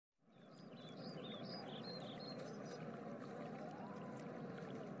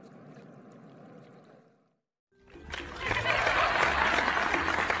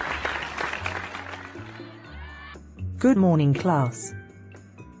Good morning, class.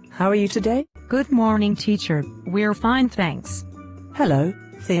 How are you today? Good morning, teacher. We're fine, thanks. Hello,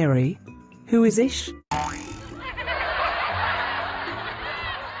 Theary. Who is Ish?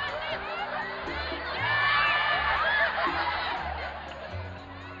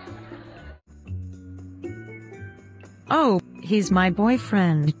 Oh, he's my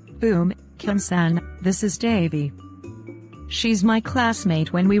boyfriend. Boom, Kim-san, this is Davy. She's my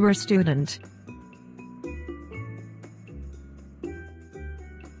classmate when we were student.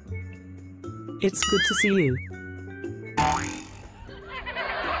 It's good to see you.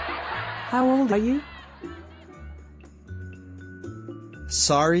 How old are you?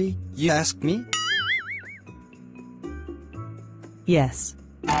 Sorry, you asked me? Yes.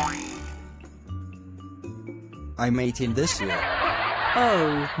 I'm 18 this year.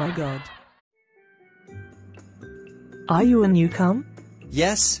 Oh my god. Are you a newcomer?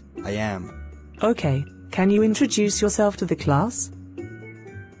 Yes, I am. Okay, can you introduce yourself to the class?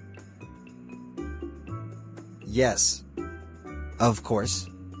 Yes. Of course.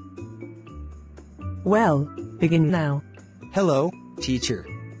 Well, begin now. Hello, teacher.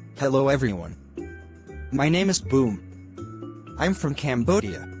 Hello, everyone. My name is Boom. I'm from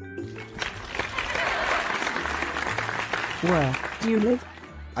Cambodia. Where do you live?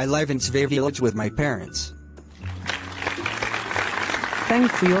 I live in Svay village with my parents.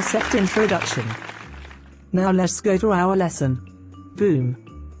 Thanks for your set introduction. Now let's go to our lesson. Boom.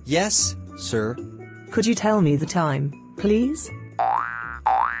 Yes, sir. Could you tell me the time, please?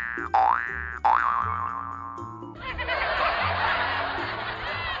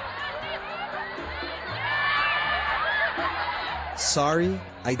 Sorry,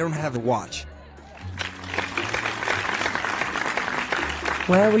 I don't have a watch.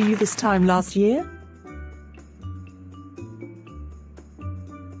 Where were you this time last year?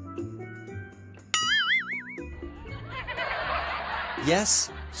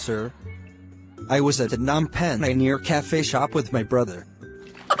 Yes, sir. I was at the Phnom Penh near cafe shop with my brother.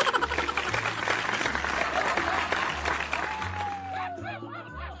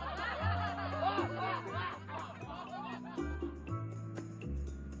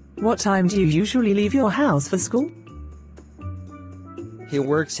 What time do you usually leave your house for school? He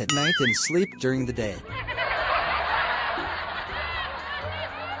works at night and sleep during the day.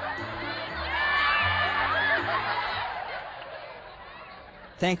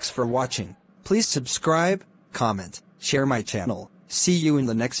 Thanks for watching. Please subscribe, comment, share my channel. See you in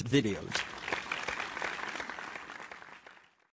the next videos.